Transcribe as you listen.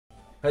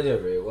Hello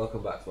everybody,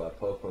 welcome back to our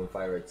Pokemon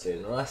Fire Red 2.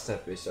 In the last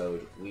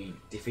episode, we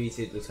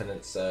defeated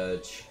Lieutenant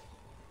Surge,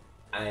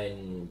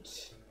 and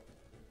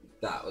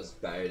that was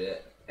about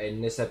it. In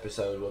this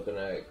episode, we're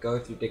gonna go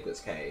through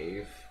Diglett's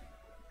Cave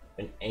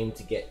and aim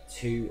to get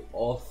to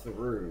or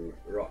through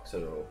Rock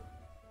Tunnel.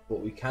 But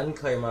we can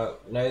claim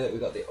out, now that we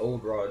got the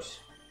old rod,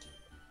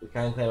 we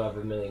can claim out a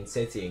Vermilion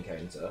City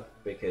encounter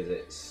because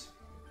it's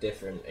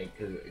different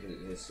because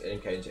it's an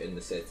encounter in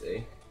the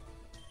city.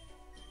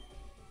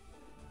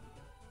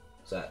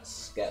 So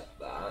let's get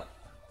that.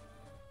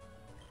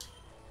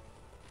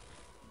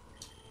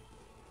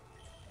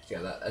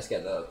 Let's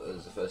get that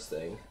as the first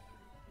thing.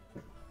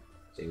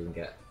 So we can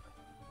get.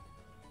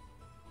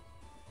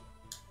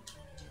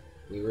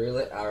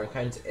 Our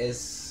encounter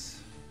is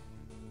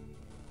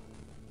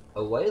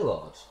a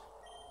Wailord.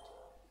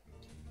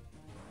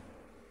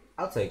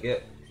 I'll take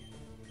it.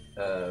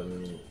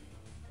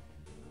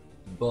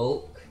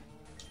 Bulk.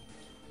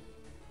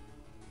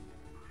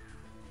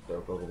 Throw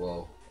a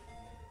pokeball.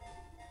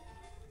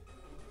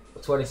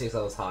 26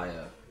 levels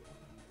higher.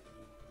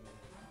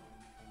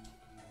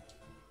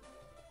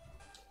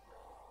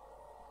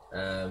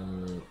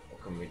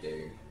 What can we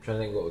do? I'm trying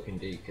to think what we can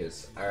do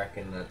because I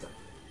reckon that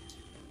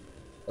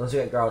unless we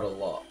get growled a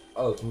lot.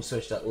 Oh, can we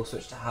switch that? We'll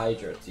switch to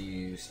Hydra to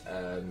use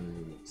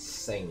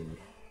Sing.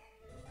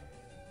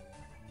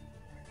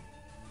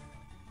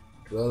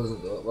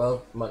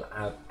 Well, might not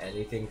have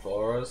anything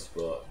for us,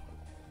 but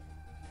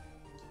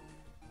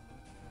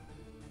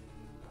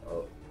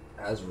oh,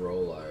 it has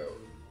rollout.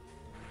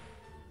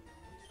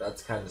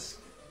 That's kind of.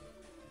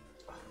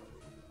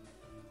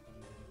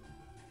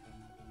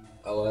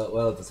 Oh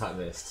well, the attack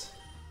missed.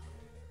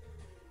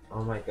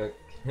 Oh my god,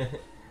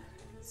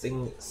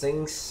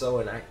 Sing's so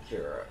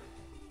inaccurate.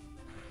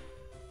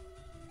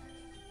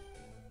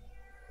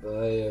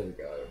 There we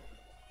go.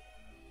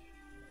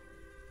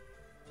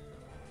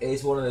 It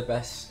is one of the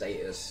best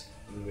status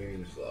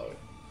moves though.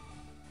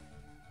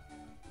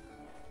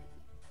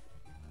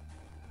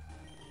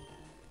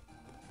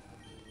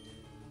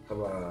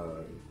 Come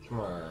on, come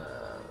on.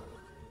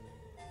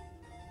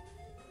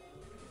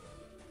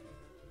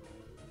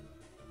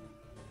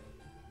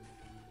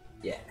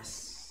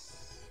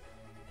 Yes.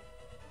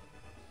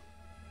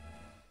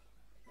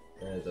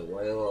 There's a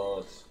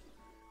Wailord.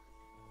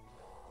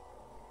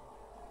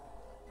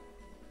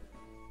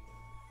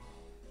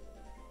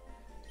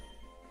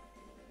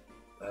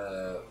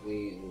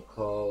 We will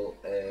call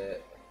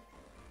it.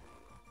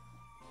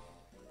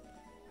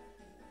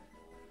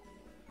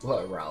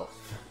 What,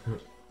 Ralph?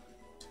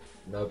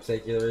 No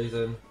particular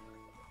reason.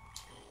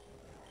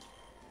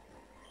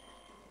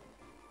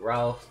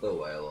 Ralph the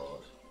Wailord.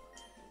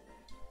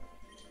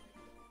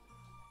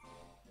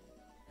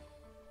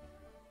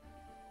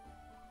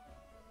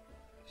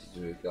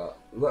 We've got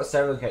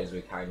several locations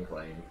we can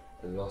claim.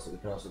 We can also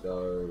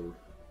go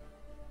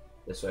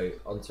this way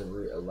onto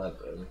Route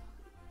 11.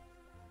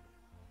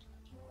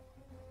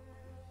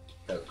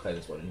 Don't claim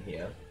this one in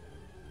here.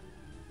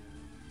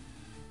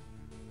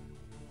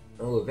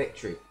 Oh,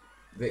 Victory!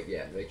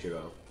 Victory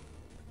Bell.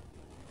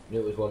 I knew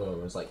it was one of them.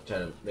 I was like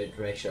trying to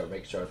make sure I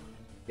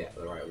get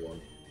the right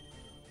one.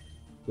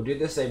 We'll do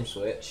the same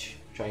switch.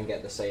 Try and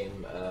get the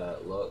same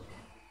look.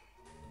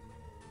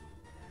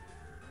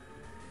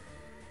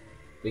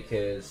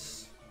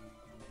 Because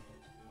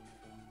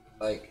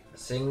like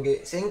Sing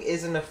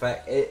is an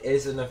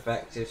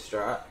effective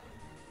strat.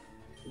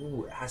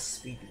 Ooh, it has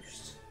speed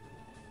boost.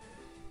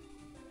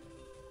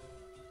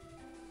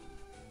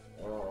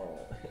 Oh,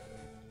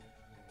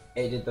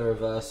 it did the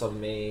reverse on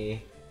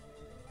me.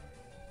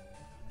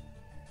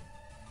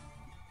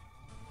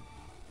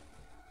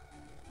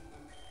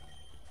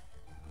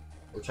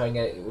 We'll try and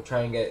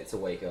get it to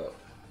wake up.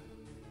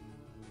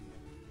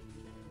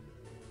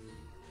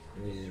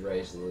 Uses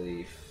Raise the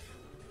Leaf.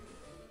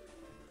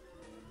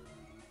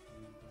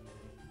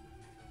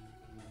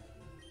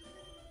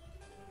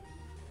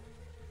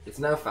 It's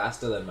now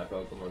faster than my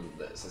Pokemon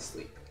that's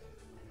asleep.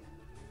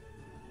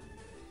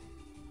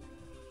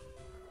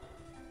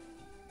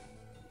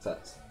 So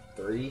that's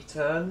 3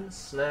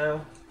 turns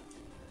now.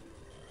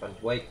 Time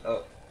to wake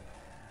up.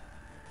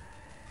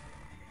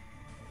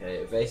 Okay,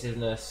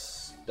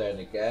 evasiveness down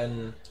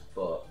again,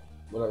 but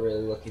we're not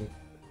really looking.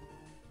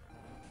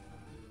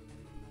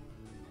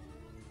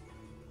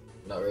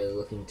 Not really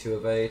looking to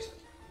evade.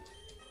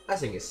 I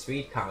think his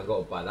speed can't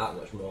go up by that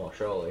much more,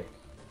 surely.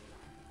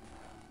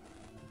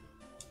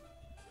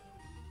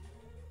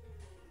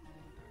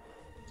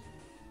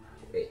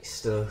 It's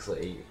still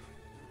asleep.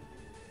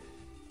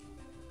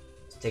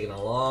 It's taking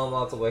a long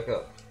while to wake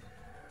up.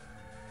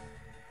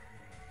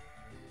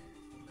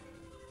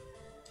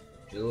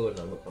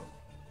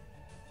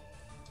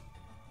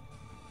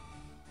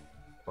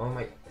 Oh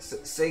my,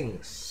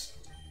 Sings.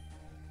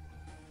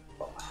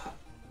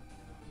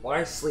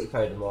 Why is Sleep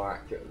Powder more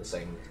accurate than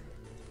Sing?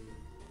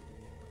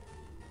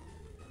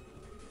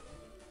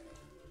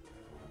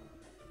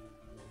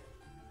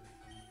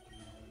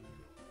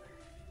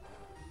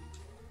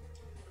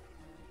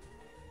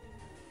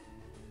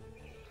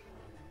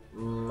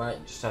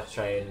 Might just have to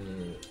try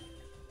and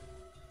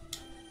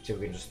See if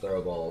we can just throw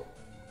a ball.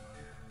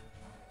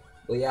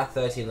 Well, yeah,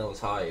 13 levels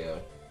higher.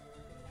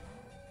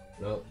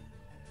 Nope.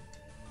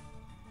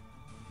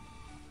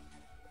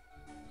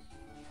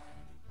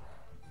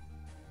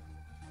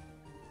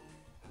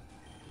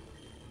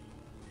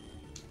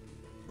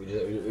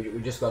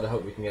 We just gotta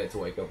hope we can get it to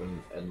wake up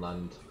and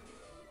land.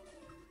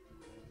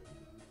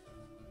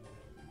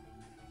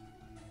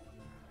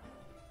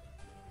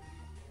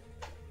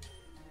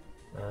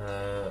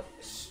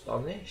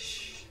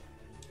 Astonish.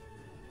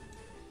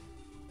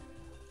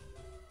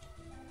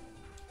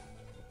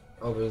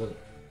 Oh, but it isn't.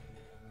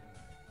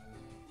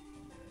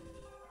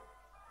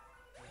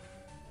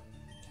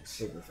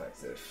 Super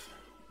effective.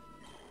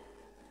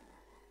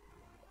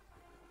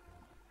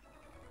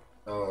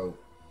 Oh.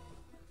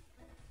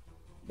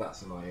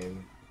 That's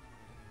annoying.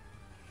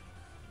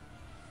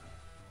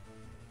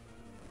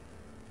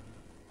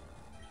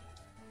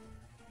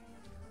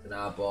 An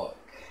Arbok.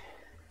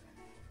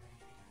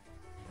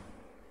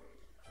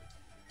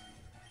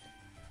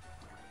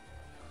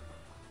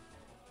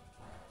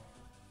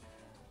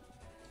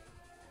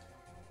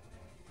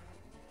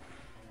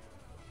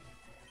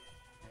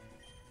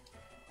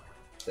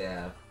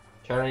 Yeah.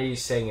 Trying to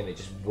use Sing and it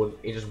just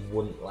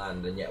wouldn't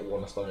land, and yet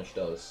one Astonish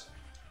does.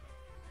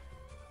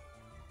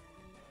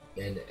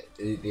 And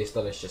the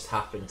Astonish just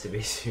happened to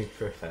be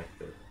super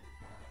effective.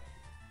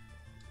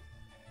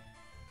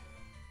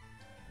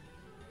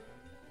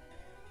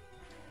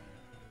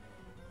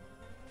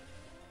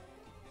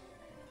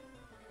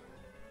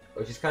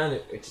 Which is kind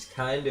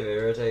of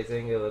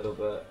irritating a little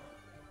bit.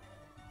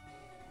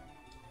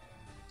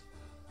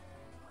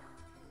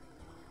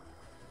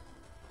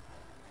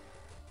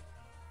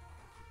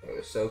 It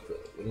was so cool.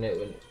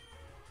 When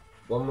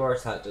one more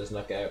attack does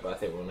knock out, but I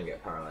think we're gonna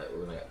get paralyzed.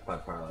 We're gonna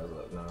get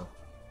paralyzed now.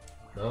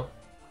 No?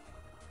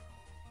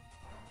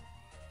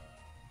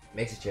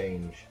 Makes a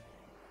change.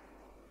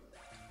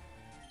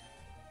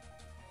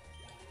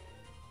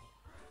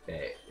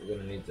 Okay, we're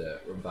gonna need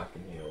to run back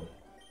and heal.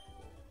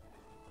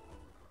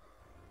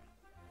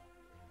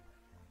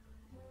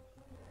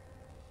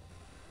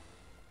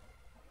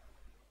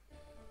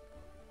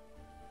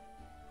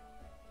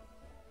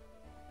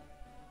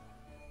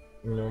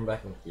 I'm gonna run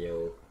back and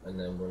heal, and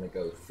then we're gonna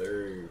go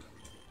through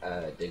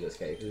Digger's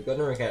Cave, because we've got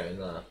no encounter in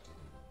there.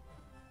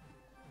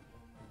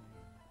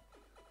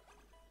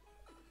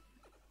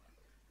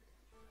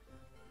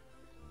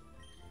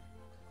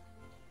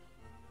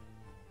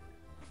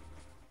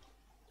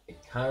 I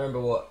can't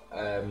remember what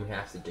we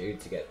have to do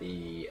to get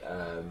the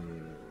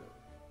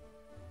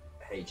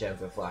HM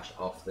for Flash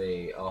off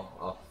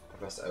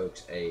Professor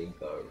Oak's aid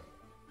though.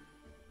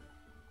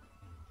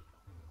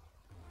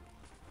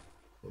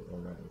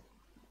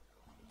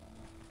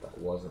 That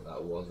was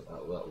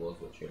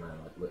literally man,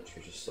 I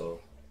literally just saw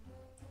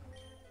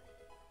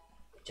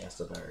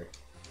Chesterberry.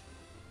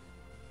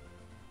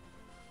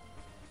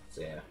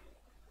 So yeah.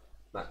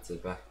 Back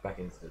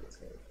into this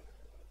game.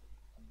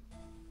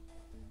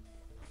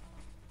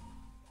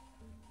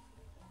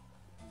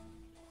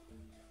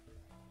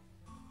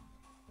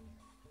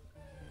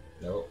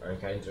 No, our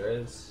encounter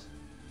is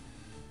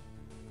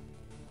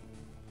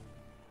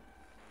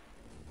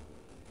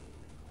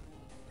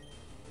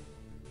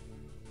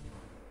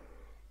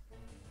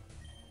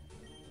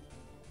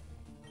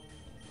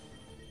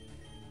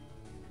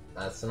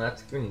that's an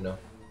Atacunda.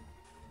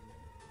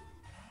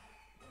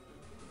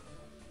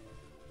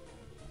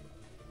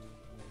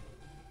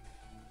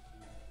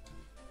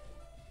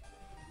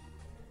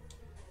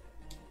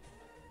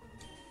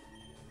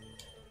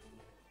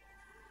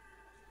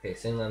 Okay,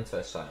 Sing lands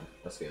first time.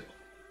 That's good.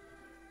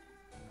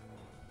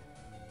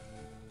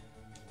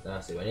 Now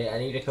see, I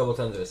need a couple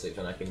tons of sleep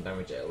and I can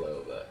damage it a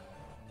little bit.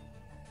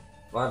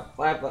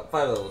 Five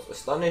levels.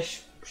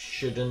 Astonish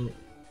shouldn't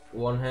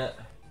one hit.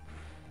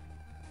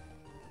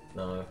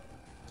 No.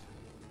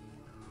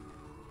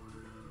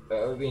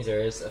 But we're being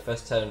serious. A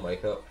first turn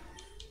wake up.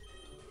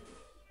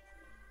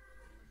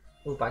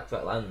 Oh, back to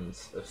that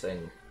lands of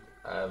Sing.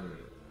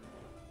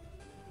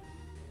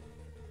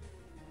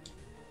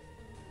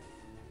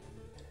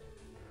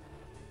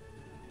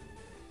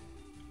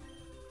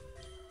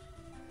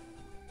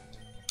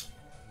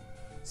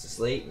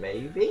 Sleep,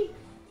 maybe?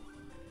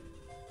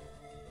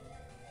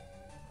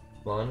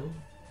 1,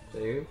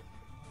 2,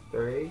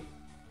 3.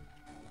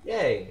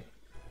 Yay!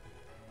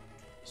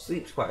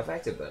 Sleep's quite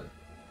effective then.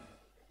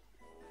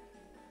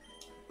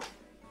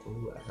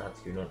 Ooh, that's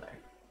not too not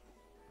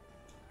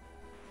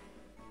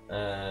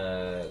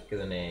there. Give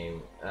the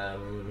name.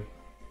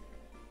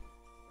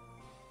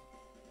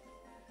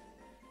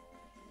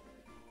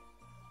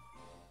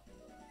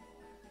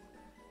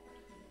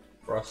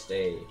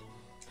 Frosty.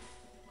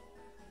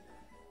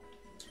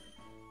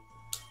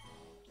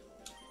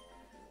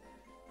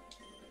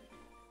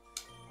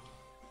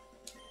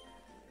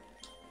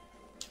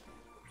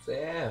 So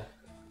yeah,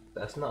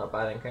 that's not a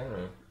bad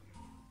encounter.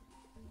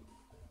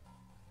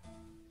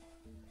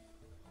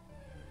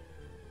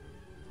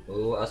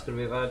 Ooh, that's gonna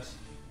be bad.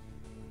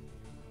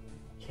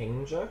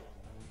 Kingja?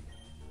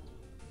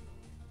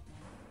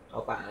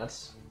 Not bad.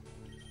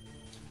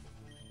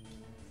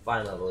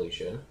 Final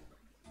evolution.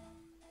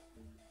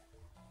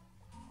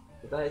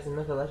 But that is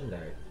another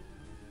legendary.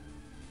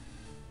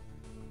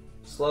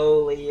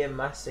 Slowly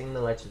amassing the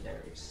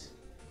legendaries.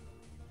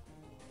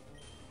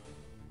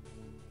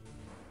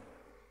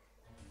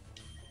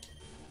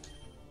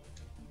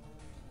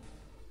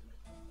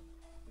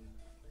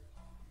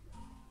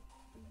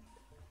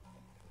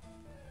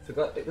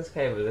 Forgot that this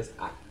cave was this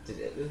acted.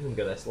 It doesn't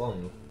go this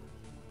long.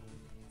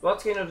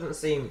 Volcano doesn't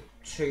seem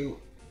too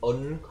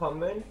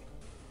uncommon.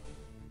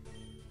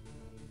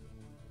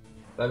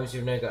 That means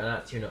we've now got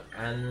an Actuno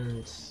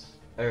and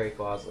a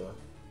Rayquaza.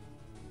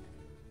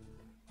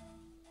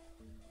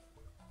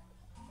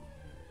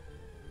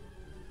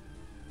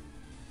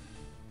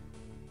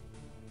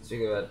 So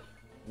we got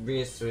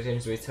Reus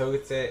seems to be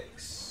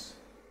Togetix,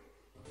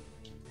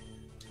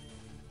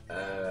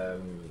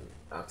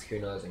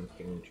 Articunos and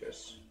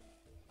Kingdras.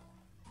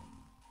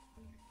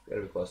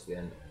 Gotta be close to the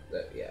end.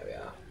 Yeah, we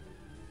are.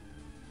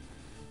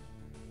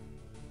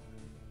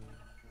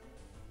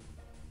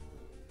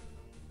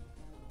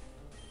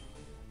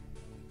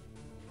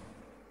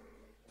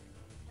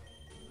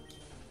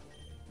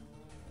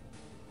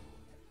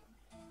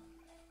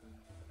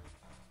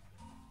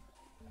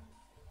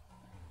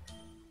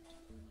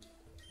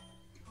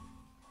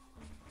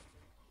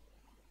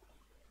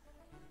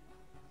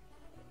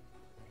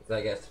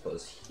 That gets to put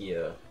us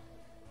here,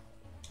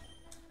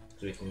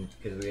 so we can,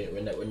 because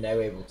we're now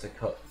able to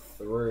cut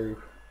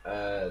through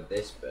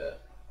this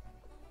bit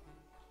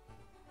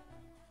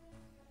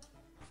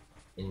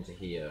into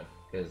here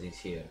because he's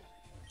here. Do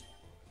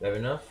we have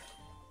enough?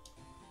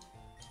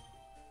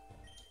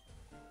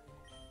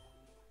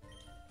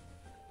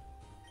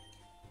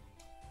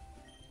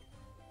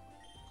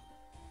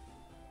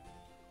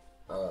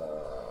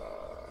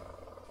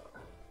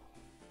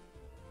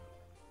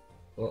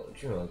 Well,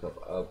 do you know,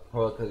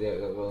 probably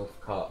because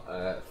we've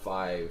got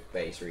 5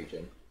 base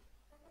region,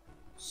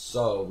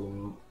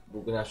 so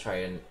we're gonna try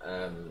and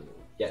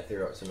get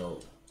through it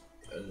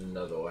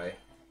another way.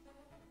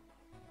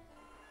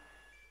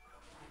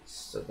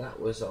 So that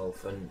was all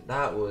fun.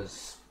 That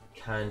was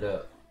kind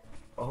of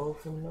all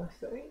for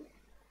nothing.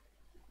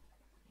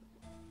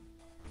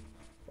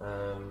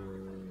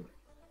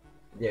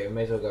 Yeah, we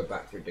may as well go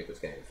back through Digger's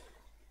Cave.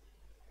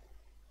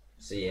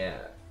 So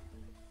yeah.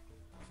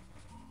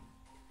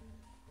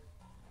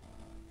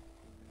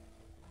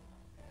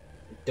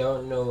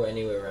 Don't know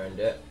any way around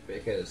it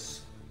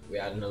because we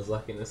had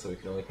Nuzlocke in this, so we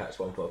can only catch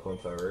one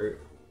Pokemon per route.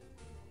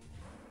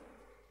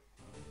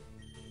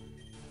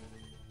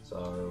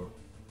 So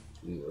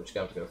we're just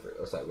gonna have to go through.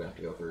 Looks like we have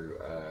to go through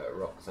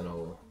rocks and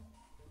all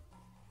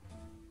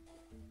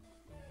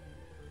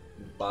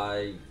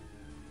by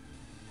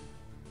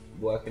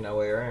working our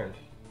way around.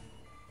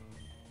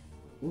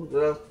 Ooh,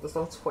 there's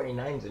all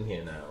 29s in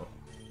here now.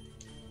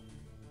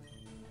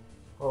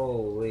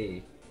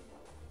 Holy.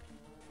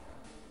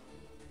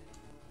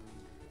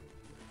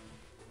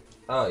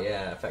 Oh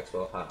yeah, affects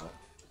both half.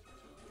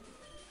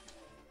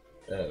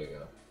 There we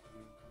go.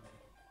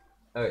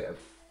 Oh yeah,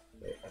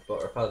 wait, I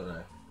bought a powder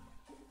now.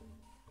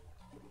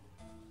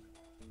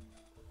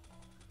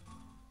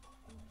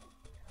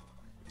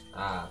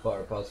 Ah,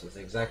 butter pulse was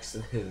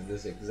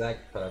this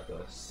exact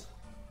purpose.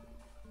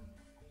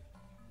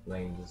 I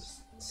can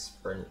just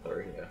sprint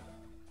through here.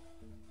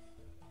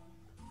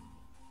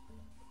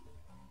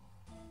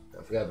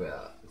 I forgot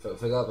about that.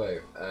 Forgot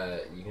about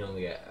you can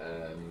only get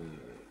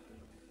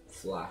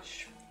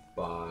flash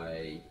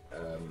by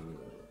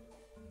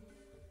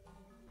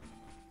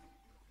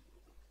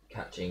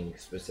catching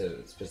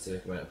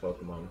specific amount of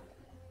Pokemon.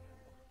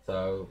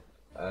 So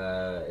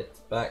it's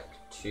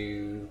back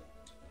to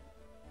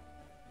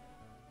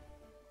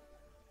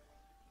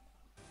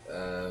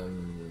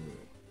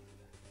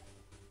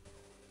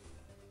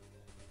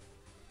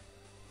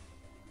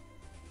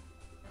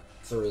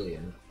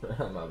Cerulean.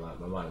 my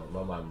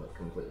mind went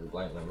completely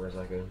blank there for a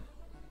second.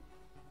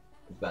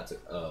 It's back to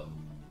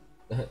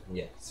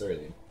yeah,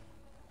 Cerulean.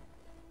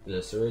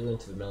 The Cerulean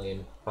to the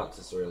million, back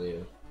to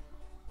Cerulean.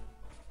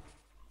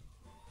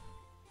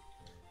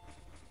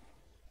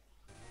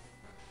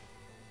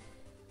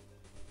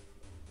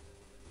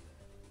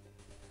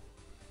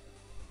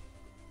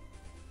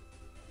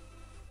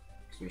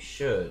 We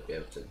should be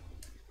able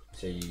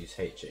to use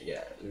H.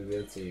 Yeah, we'll be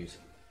able to use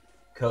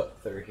cut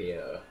through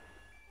here.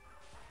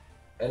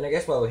 And I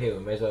guess while we're here,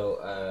 we may as well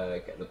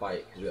get the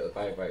bite because we got the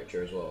bite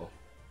voucher as well.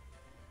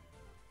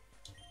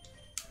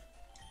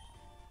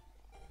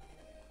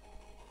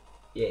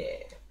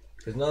 Yeah,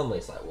 because normally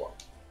it's like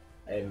what,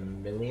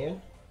 $1 million?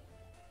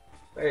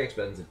 Very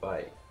expensive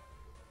bite.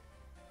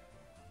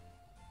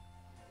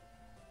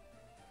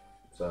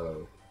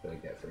 So gonna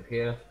get through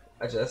here.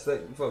 Actually, let's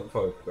before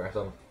we progress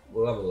on.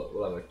 We'll have a look.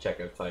 We'll have a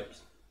check of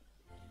types.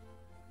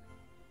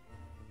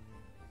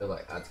 They're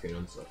like Articuno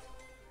and stuff.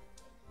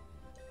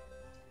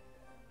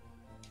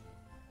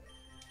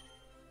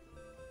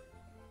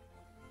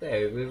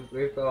 Yeah,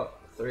 we've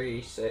got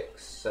 3,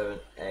 6, 7,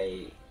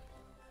 8,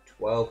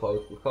 12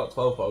 Pokemon. We've got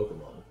 12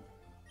 Pokemon.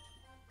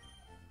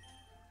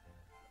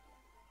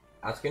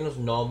 Articuno's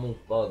normal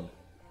bug.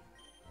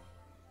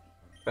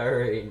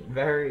 Very,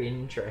 very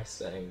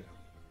interesting.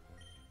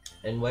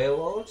 in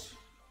Wailord.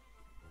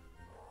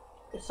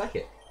 It's like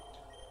it.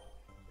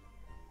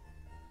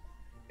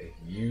 A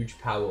huge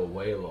power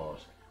Wailord.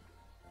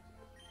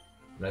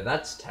 Now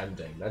that's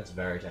tempting. That's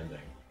very tempting.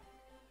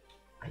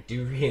 I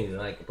do really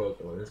like a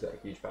Pokemon that's got a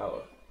huge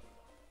power.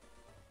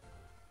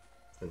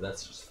 So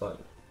that's just fun.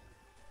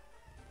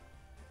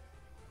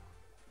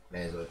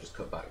 May as well just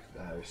cut back to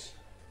the house.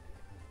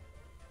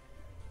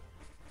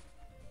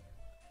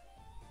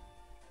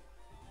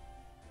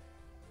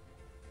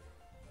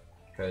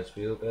 Because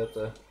we'll be able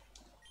to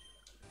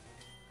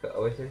cut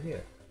our way through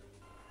here.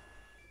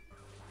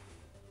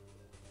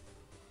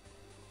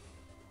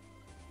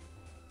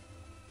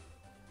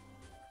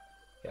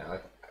 Yeah, I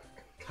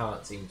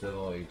can't seem to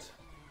avoid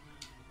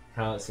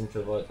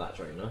that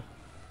trainer.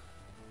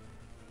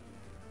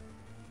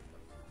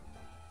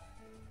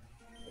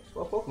 It's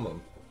got a Pokemon.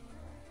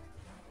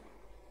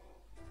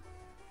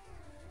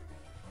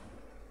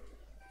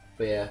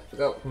 But yeah,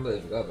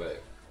 completely forgot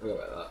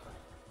about that.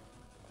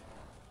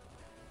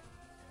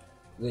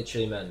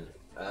 Literally meant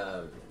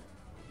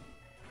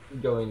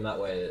going that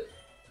way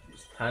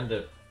was kind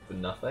of for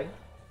nothing.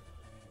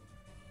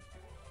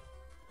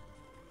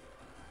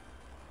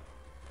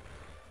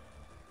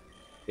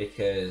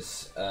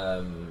 Because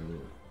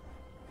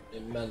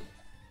it meant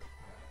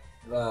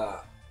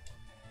that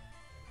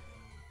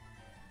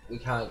we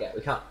can't get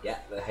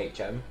the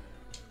HM.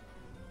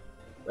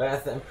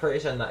 But I'm pretty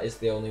sure that is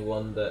the only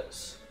one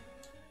that's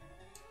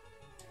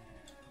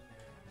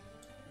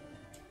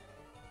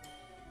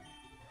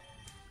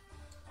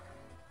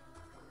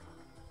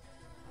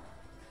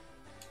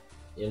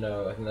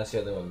I think that's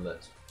the other one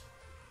that's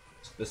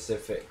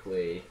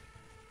specifically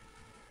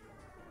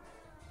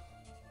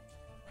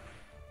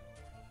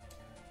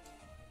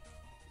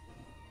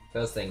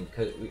first thing,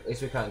 cause at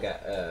least we can't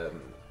get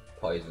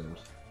poisoned.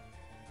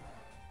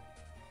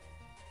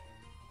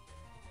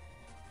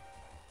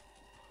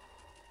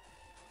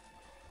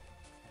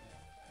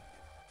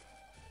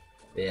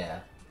 Yeah,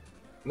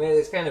 I mean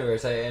it's kind of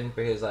irritating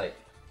because like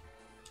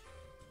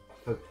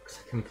I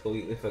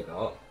completely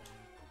forgot.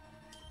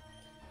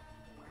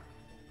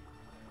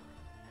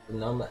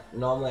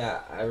 Normally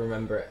I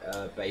remember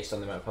it based on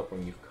the amount of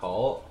Pokemon you've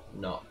caught,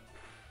 not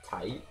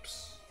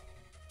types.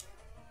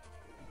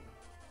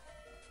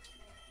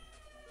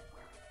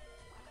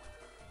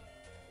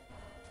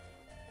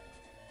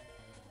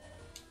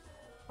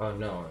 Oh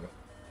no.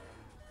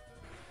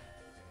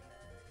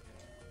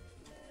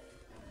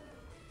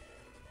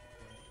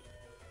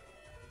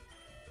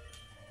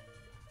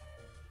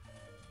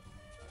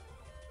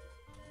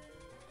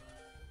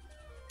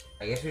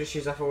 I guess we just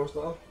use that for as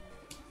well.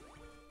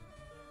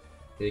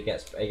 It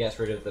gets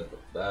rid of the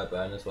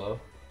burn as well.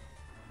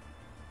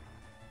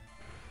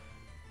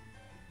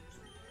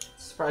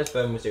 Surprised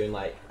burn was doing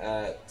like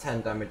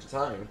 10 damage a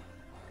time.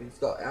 It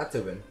had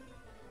to win.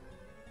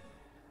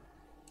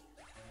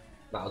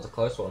 That was a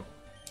close one.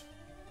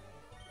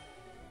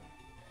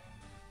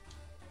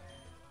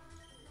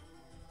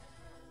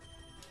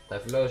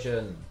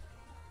 Typhlosion.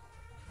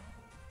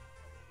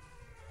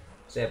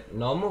 So yeah,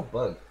 normal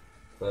bug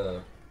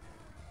for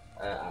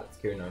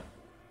Articuno.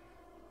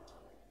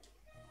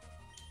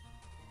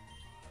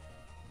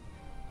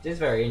 It is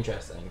very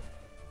interesting.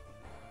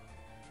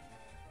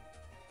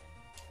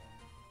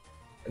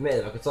 Admit,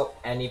 if I could swap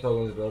any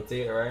Pokemon's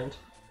ability around,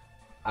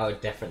 I would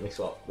definitely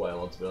swap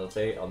Wailord's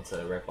ability onto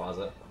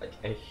Rayquaza. Like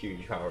a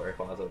huge power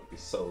Rayquaza would be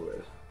so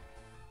good.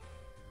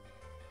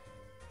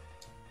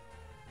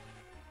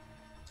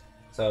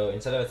 So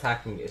instead of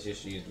attacking, it's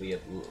just usually a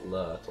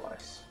lure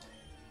twice.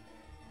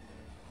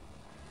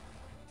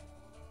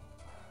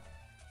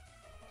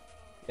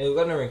 Yeah, we've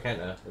got another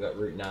encounter. We've got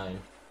Route 9.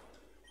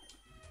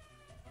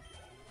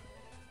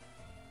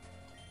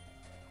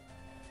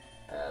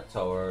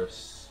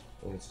 Tauros,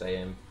 we can stay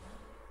in.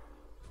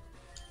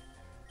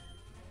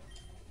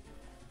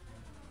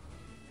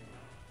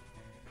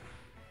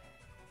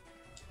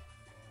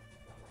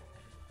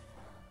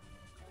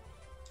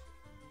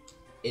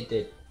 It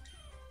did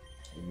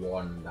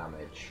 1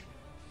 damage.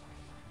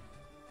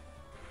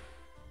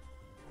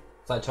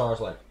 It's like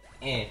Tauros went,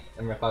 and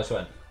Rayquaza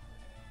went,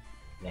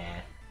 nah,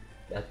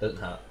 that doesn't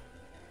hurt.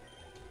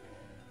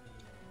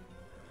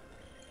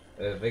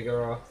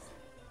 Vigoroth.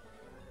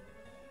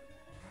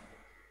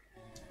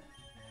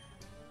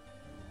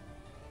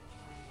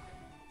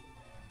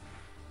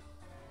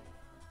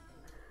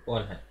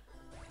 One hit.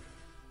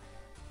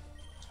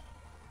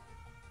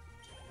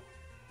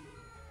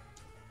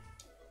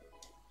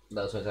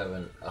 That's what's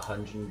having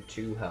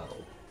 102 health.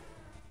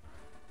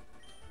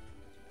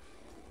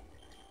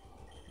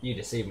 You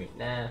deceived me.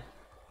 Nah.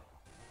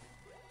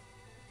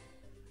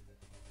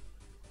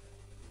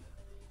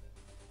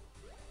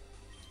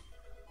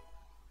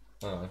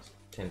 Oh, it's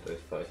 10 to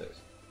 46.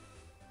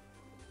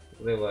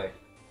 Either way.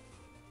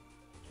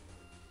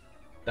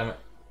 Damn it.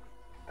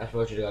 I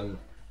suppose you'd have gone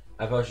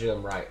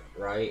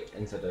right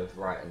instead of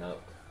right and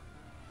up.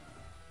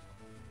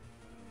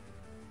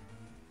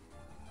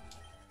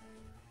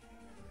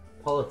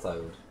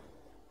 Politoed.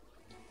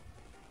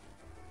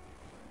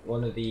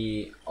 One of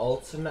the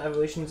ultimate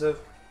evolutions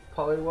of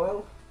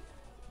Poliwhirl.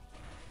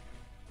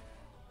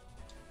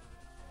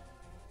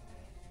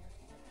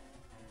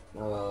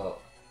 Oh well,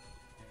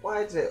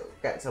 why did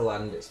it get to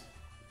land? It's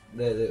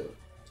the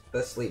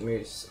sleep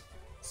moves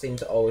seem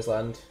to always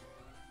land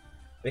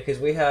because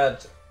we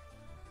had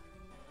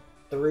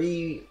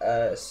 3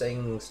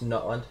 sings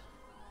not land.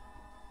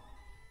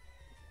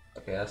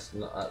 Okay, that's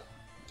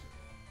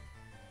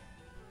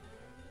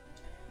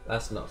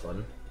not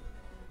fun.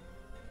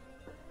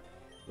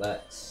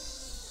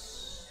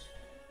 Let's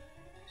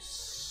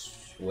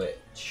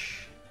switch.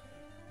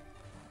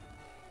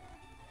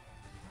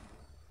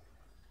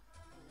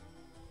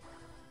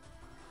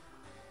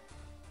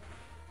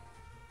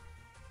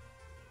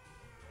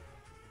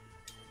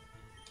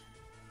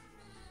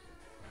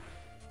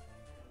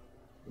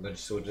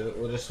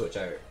 We'll just switch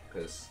out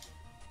because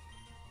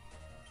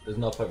there's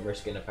no point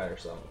risking a power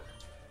song.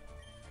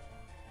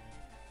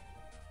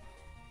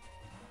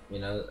 You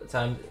know, at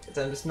times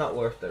it's not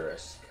worth the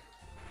risk.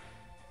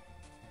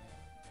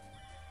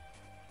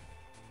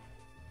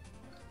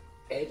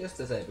 It just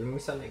disabled me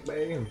Sonic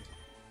Boom.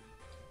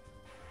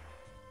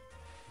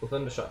 We'll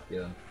Thundershock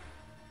you then.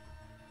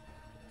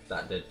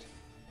 That did.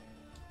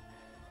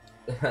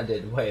 That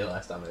did way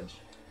less damage.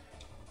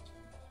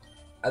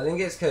 I think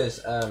it's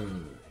because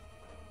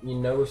you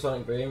know with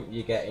Sonic Boom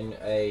you're getting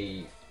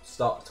a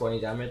stock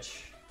 20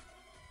 damage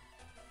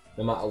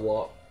no matter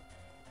what.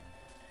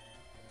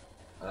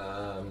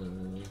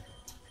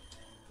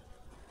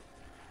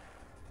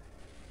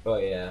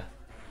 But yeah.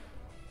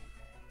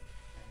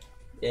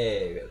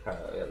 Yeah, we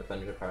got the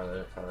Thunder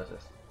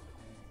Paralysis.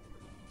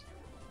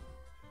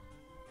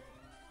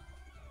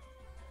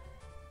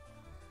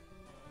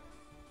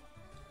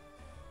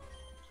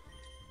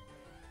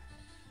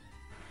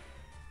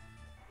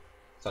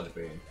 Sonic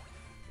Boom.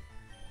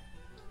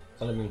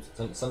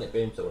 Sonic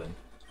Boom to win.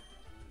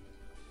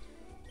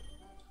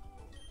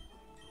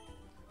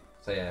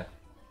 So yeah.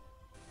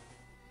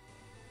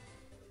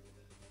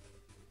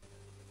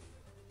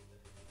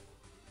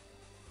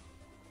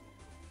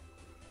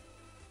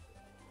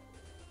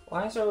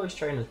 Why is there always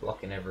trainers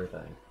blocking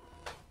everything?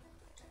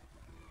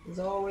 There's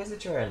always a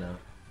trainer.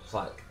 Just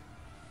like...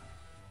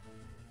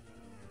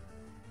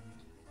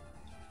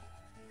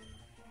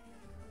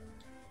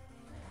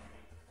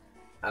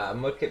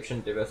 Mudkip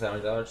shouldn't do both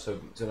damage dodge, so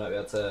we might be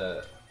able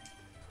to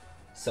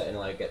set in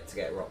like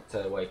get Rock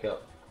to wake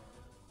up.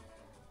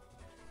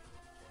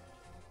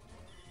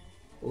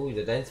 Ooh,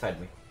 you identified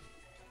me.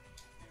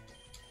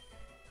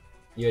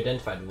 You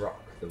identified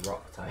Rock, the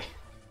Rock type.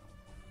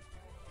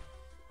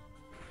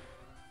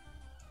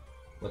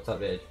 What's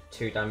up here?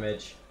 2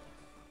 damage.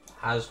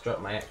 Has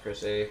dropped my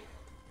accuracy.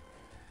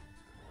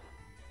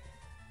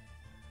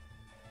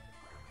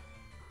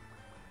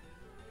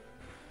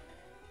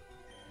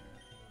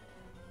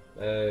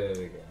 There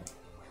we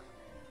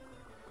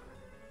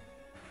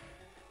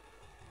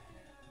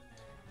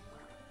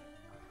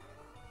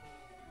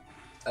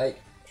go.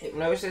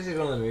 Hypnosis is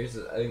one of the moves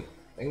that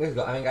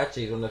I think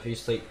actually is one of the few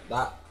sleep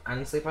that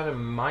and Sleep Powder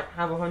might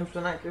have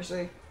 100%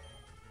 accuracy.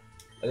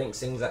 I think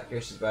Sing's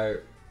accuracy is about,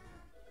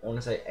 I want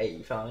to say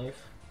 85.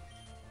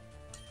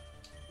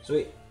 So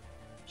it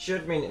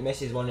should mean it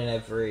misses one in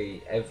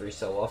every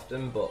so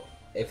often, but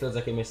it feels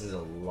like it misses a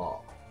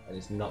lot and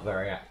it's not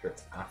very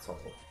accurate at all.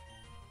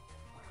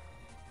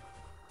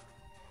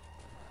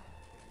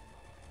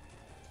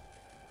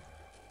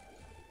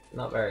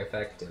 Not very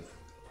effective.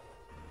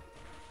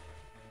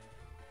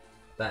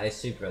 That is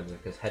super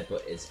effective because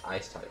Headbutt is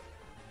Ice type.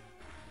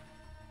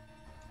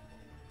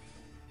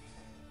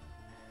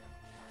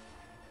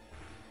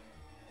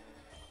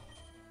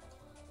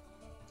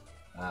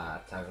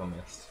 Ah, Tackle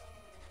missed.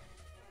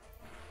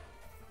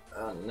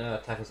 Oh no,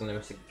 Tackle's gonna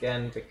miss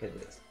again because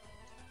it's...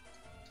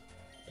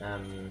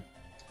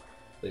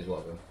 Please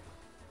welcome.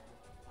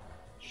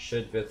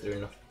 Should be able to do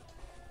enough.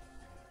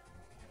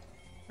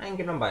 I can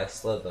get on by a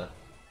slither.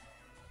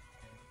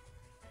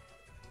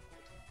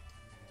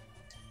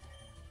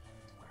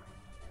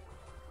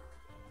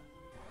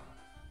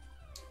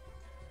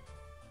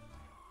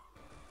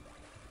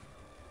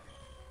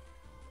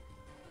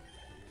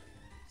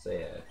 So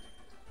yeah,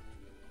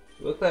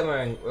 we'll clear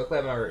my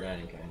Route 9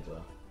 encounter as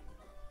well.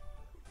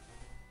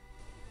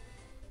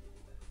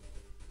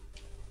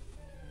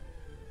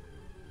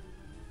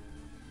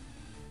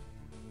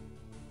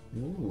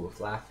 Ooh, a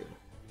Flaffy.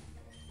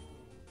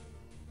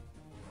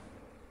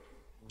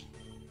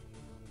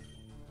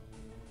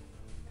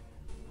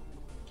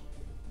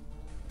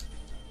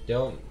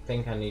 Don't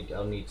think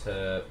I'll need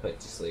to put it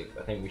to sleep.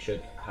 I think we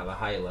should have a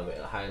high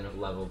enough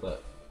level,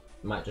 but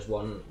might just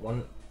one.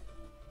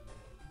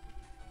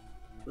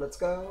 Let's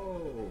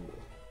go.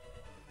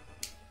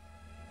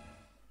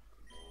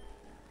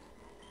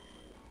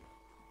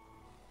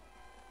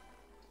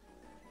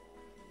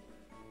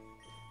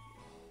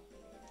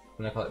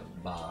 I'm gonna call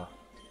it Bar.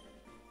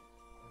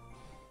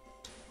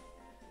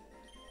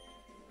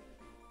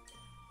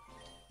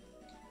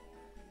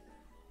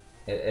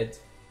 It's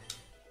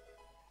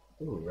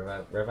ooh,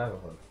 revival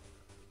one.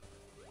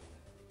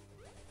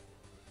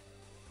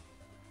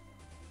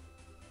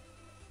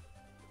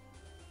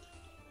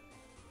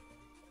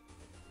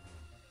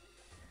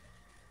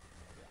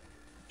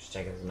 Just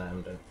check if there's an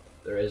item.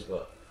 There is,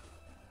 but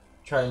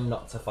trying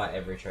not to fight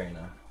every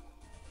trainer.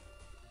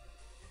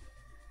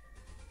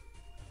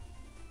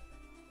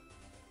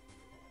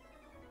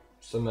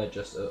 Some are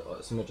just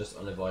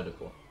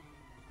unavoidable.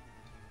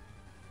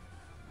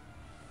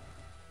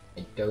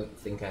 I don't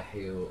think I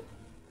healed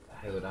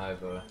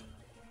either.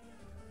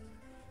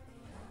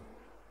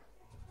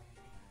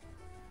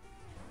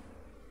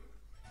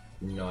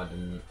 No, I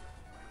didn't.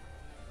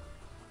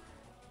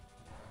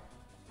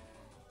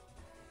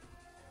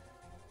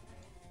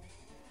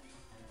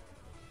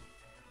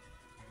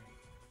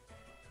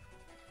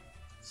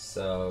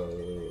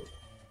 So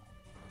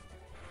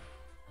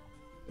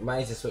I might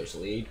need to switch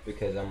lead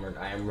because I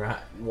am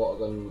water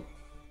gun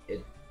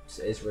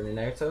is running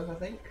out of, I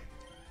think.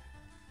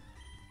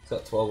 It's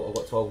got 12. I've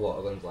got 12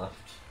 water guns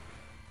left.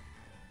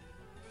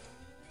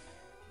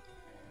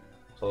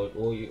 So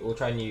we'll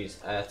try and use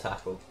air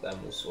tackle,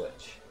 then we'll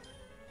switch.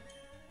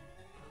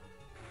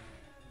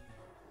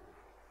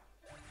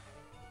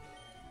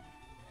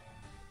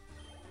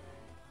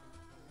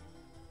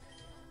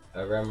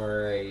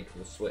 Randomizer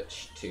will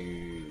switch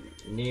to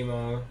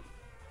Nemo.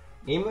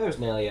 Nemo is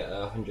nearly at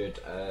 100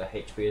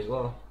 HP as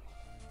well.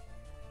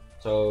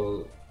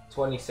 So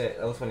 26,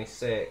 level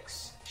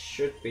 26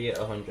 should be at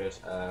 100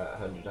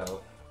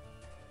 health.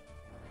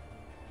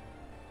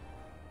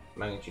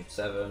 Magnitude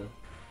 7.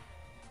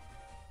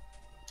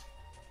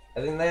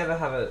 I think they ever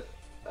have a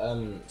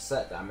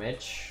set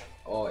damage,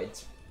 or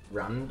it's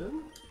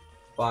random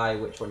by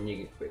which one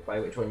you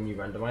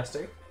randomize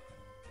to.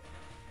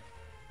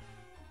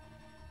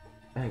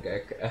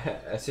 Okay,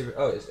 it's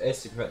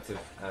super effective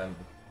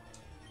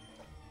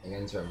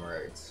against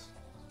Randomizer.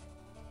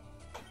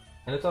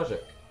 And a Tojic.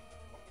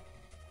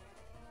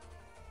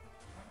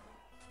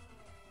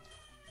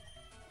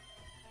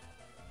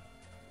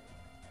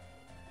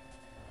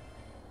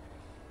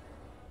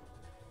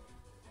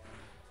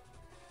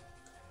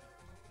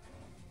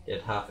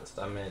 Did half its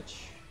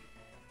damage.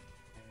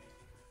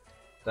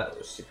 That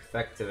was super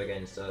effective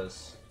against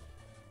us.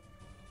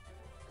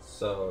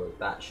 So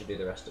that should do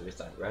the rest of his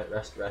time.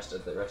 Rest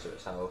of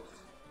its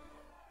health.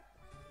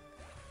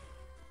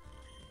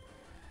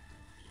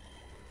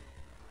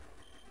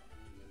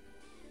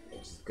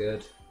 Which is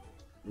good.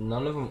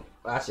 None of them.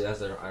 Actually,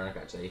 that's ironic.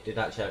 Actually, he did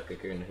actually have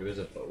Cocoon, who is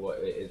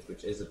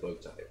which is a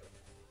bug type.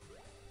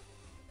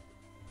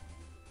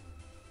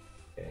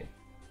 Okay,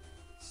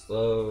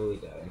 slowly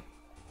going.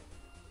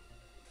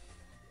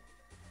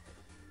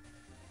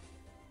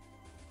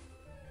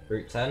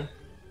 Route 10.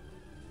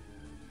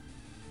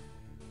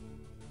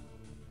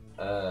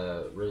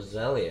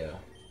 Roselia.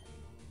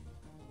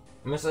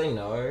 I'm gonna say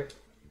no,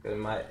 because it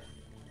might.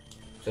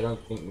 So I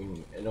don't think we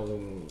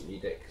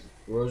need it.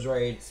 Rose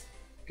Raid's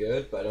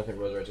good, but I don't think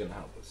Rose Raid's gonna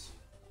help us.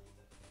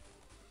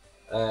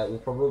 We'll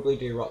probably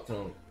do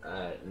Rockton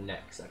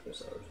next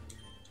episode.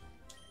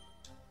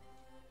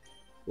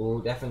 We'll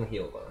definitely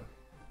heal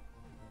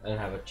though, and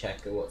have a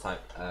check of what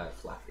type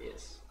Fluffy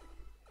is.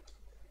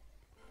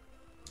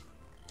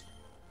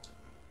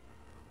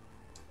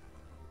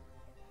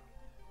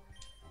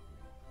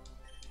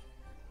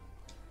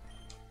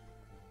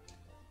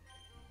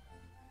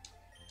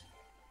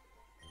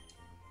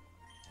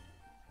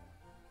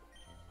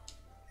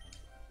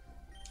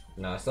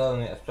 No, it's still on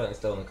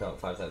the current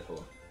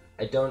 574.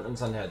 I don't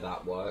understand how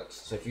that works,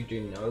 so if you do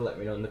know, let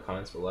me know in the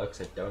comments below,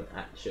 because I don't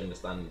actually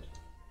understand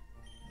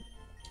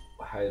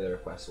how the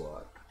requests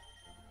work.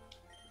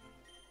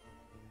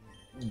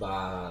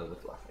 Bah, the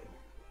Fluffy.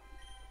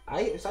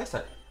 It's ice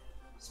type.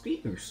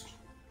 Speed boost.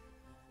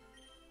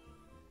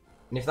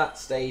 And if that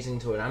stays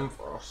into an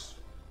Ampharos,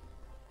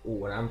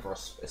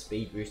 a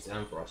speed boosted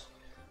Ampharos,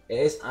 it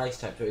is ice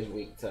type, so it is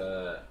weak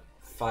to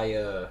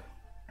fire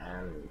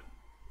and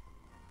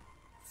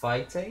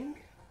fighting,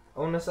 I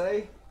want to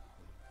say.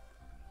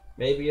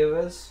 Maybe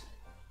others,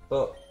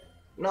 but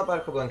not bad.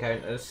 A couple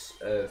encounters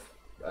of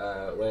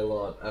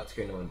Wailord,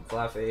 Articuno and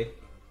Fluffy.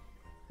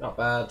 Not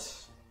bad.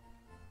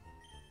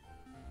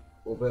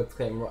 We'll be able to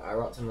claim our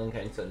Rockton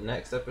encounter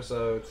next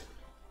episode.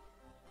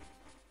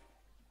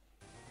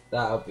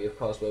 That'll be, of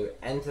course, where we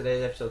end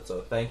today's episode,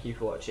 so thank you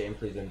for watching.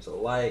 Please remember to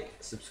like,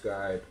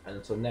 subscribe, and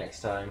until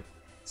next time,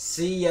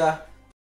 see ya!